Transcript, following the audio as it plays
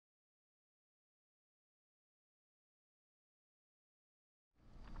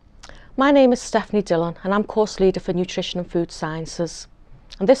My name is Dillon and I'm course leader for Nutrition and Food Sciences.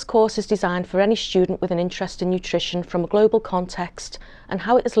 And this course is designed for any student with an interest in nutrition from a global context and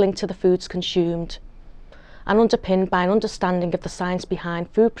how it is linked to the foods consumed, and underpinned by an understanding of the science behind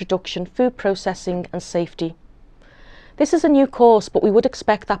food production, food processing and safety. This is a new course, but we would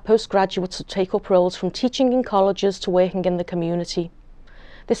expect that postgraduates to take up roles from teaching in colleges to working in the community.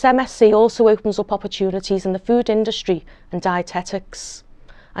 This MSc also opens up opportunities in the food industry and dietetics,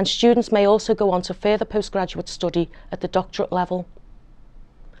 and students may also go on to further postgraduate study at the doctorate level.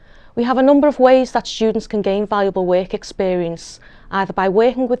 We have a number of ways that students can gain valuable work experience, either by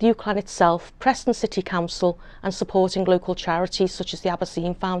working with UCLan itself, Preston City Council and supporting local charities such as the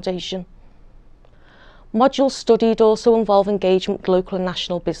Abercene Foundation. Modules studied also involve engagement with local and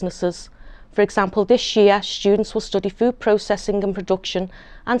national businesses. For example, this year students will study food processing and production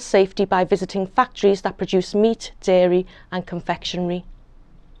and safety by visiting factories that produce meat, dairy and confectionery.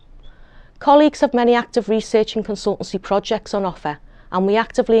 Colleagues have many active research and consultancy projects on offer, and we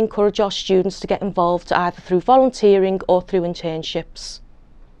actively encourage our students to get involved either through volunteering or through internships.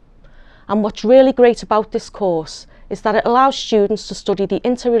 And what's really great about this course is that it allows students to study the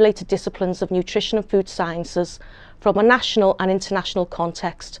interrelated disciplines of nutrition and food sciences from a national and international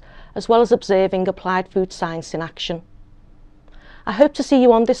context, as well as observing applied food science in action. I hope to see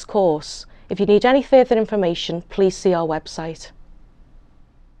you on this course. If you need any further information, please see our website.